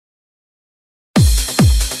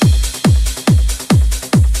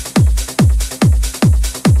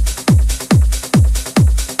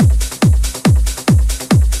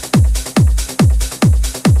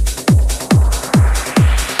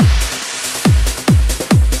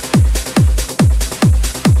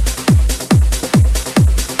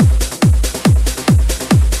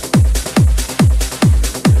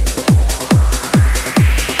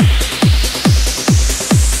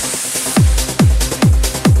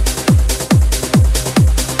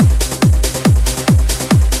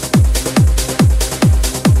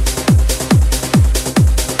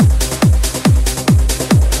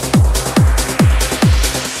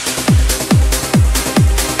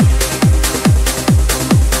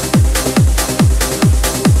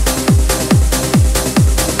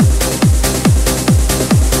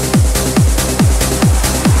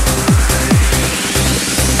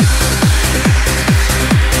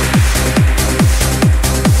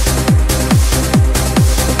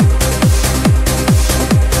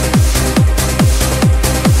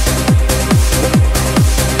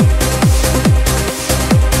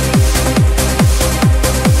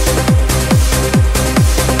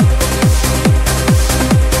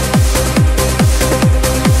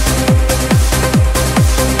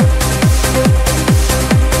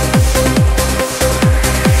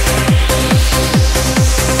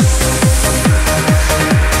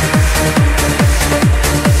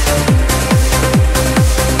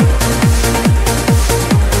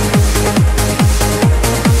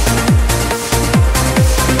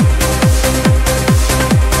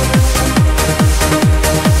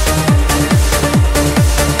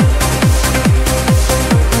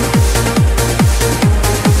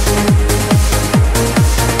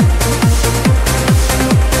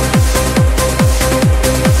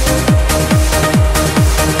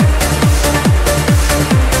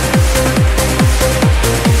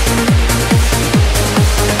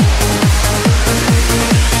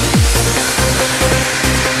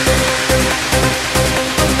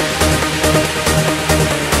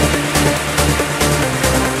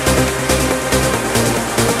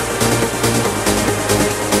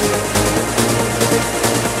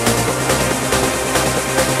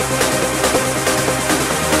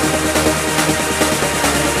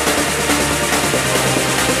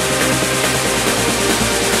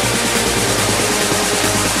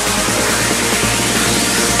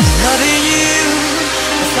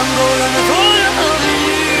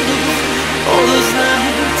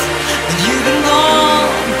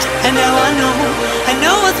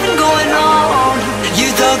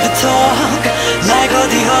talk like all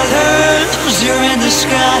the others. You're in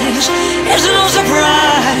disguise, it's no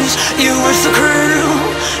surprise. You were so cruel,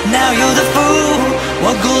 now you're the fool.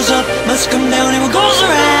 What goes up must come down, and what goes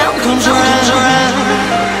around comes around, comes around.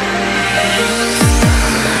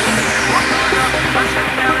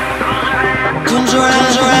 Comes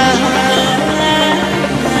around.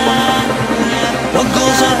 What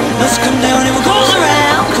goes up must come down, and what goes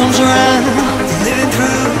around comes around. Living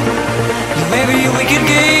through your every wicked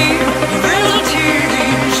game, your real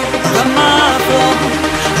tears are not my fault.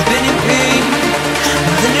 I've been in pain,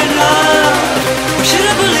 been in love. Or should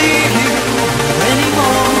I believe you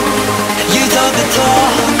anymore? You talk the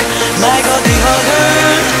talk like all the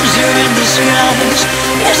others. You're in disguise,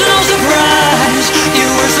 it's no surprise. You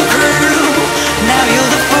were so cruel, now you're